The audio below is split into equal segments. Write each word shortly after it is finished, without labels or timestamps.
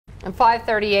And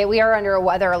 5:38, we are under a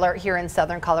weather alert here in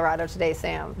southern Colorado today,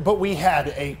 Sam. But we had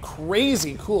a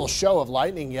crazy cool show of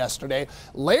lightning yesterday.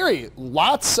 Larry,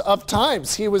 lots of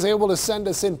times he was able to send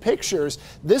us in pictures.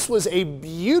 This was a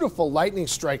beautiful lightning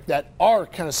strike. That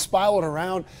arc kind of spiraled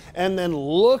around and then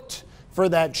looked for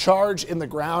that charge in the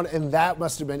ground, and that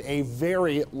must have been a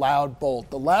very loud bolt.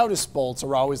 The loudest bolts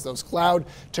are always those cloud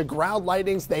to ground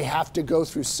lightnings. They have to go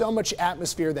through so much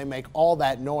atmosphere, they make all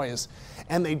that noise,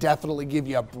 and they definitely give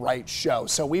you a bright show.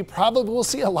 So we probably will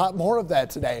see a lot more of that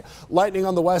today. Lightning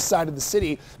on the west side of the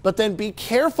city, but then be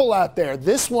careful out there.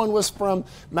 This one was from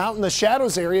Mountain in the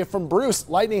Shadows area from Bruce.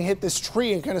 Lightning hit this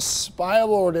tree and kind of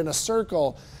spiraled in a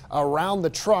circle around the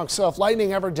trunk. So if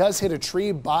lightning ever does hit a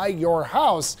tree by your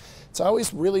house, it's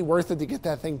always really worth it to get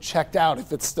that thing checked out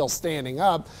if it's still standing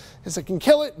up, because it can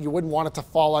kill it. You wouldn't want it to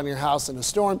fall on your house in a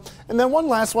storm. And then one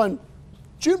last one,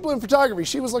 June Bloom Photography.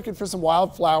 She was looking for some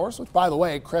wildflowers, which, by the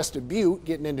way, Crested Butte,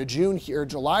 getting into June here,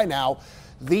 July now,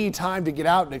 the time to get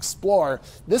out and explore.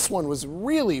 This one was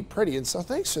really pretty, and so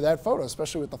thanks for that photo,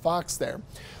 especially with the fox there.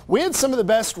 We had some of the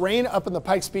best rain up in the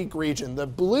Pikes Peak region. The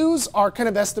blues are kind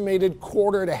of estimated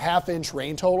 1/4 to 1/2 inch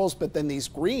rain totals, but then these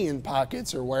green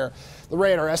pockets are where the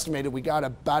radar estimated we got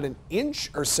about 1 inch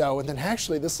or so, and then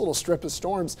actually this little strip of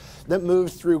storms that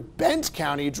moved through Bent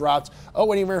County dropped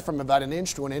anywhere from about 1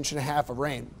 inch to 1.5 inches of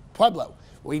rain. Pueblo,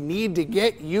 we need to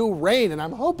get you rain, and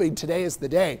I'm hoping today is the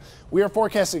day. We are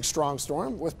forecasting strong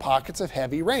storm with pockets of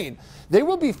heavy rain. There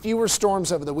will be fewer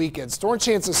storms over the weekend. Storm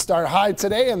chances start high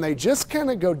today, and they just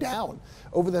kind of go down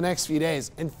over the next few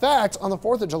days. In fact, on the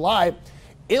 4th of July,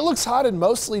 it looks hot and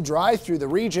mostly dry through the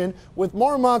region, with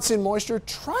more monsoon moisture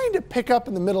trying to pick up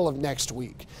in the middle of next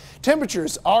week.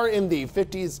 Temperatures are in the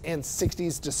 50s and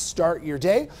 60s to start your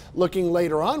day. Looking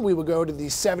later on, we will go to the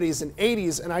 70s and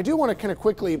 80s, and I do want to kind of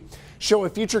quickly show a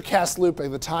future cast loop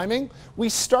of the timing. We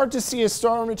start to see a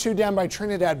storm or two down by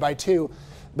Trinidad by 2.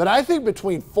 But I think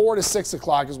between 4 to 6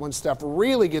 o'clock is when stuff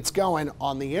really gets going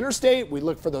on the interstate. We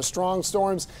look for those strong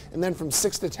storms, and then from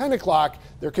 6 to 10 o'clock,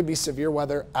 there could be severe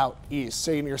weather out east.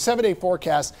 So in your 7-day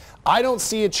forecast, I don't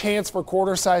see a chance for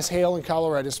quarter-size hail in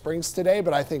Colorado Springs today,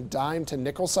 but I think dime to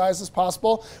nickel size is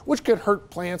possible, which could hurt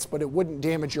plants, but it wouldn't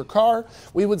damage your car.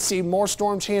 We would see more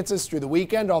storm chances through the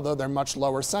weekend, although they're much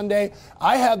lower Sunday.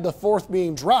 I have the 4th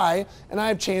being dry, and I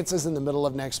have chances in the middle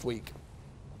of next week.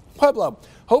 Pueblo,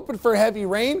 hoping for heavy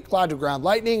rain, cloud to ground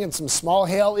lightning, and some small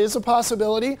hail is a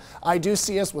possibility. I do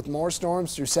see us with more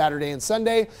storms through Saturday and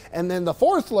Sunday, and then the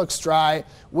 4th looks dry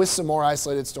with some more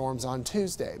isolated storms on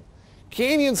Tuesday.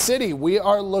 Canyon City, we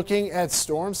are looking at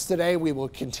storms today. We will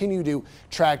continue to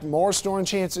track more storm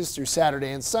chances through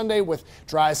Saturday and Sunday with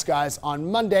dry skies on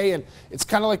Monday. And it's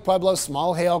kind of like Pueblo,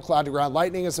 small hail, cloud to ground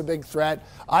lightning is a big threat.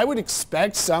 I would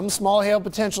expect some small hail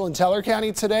potential in Teller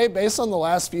County today based on the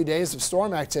last few days of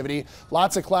storm activity.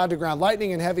 Lots of cloud to ground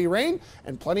lightning and heavy rain,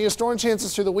 and plenty of storm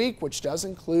chances through the week, which does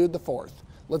include the 4th.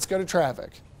 Let's go to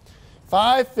traffic.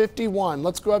 551.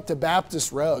 Let's go up to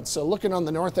Baptist Road. So looking on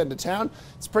the north end of town,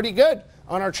 it's pretty good.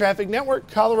 On our traffic network,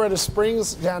 Colorado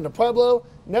Springs down to Pueblo,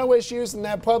 no issues, and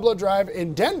that Pueblo Drive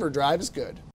in Denver Drive is good.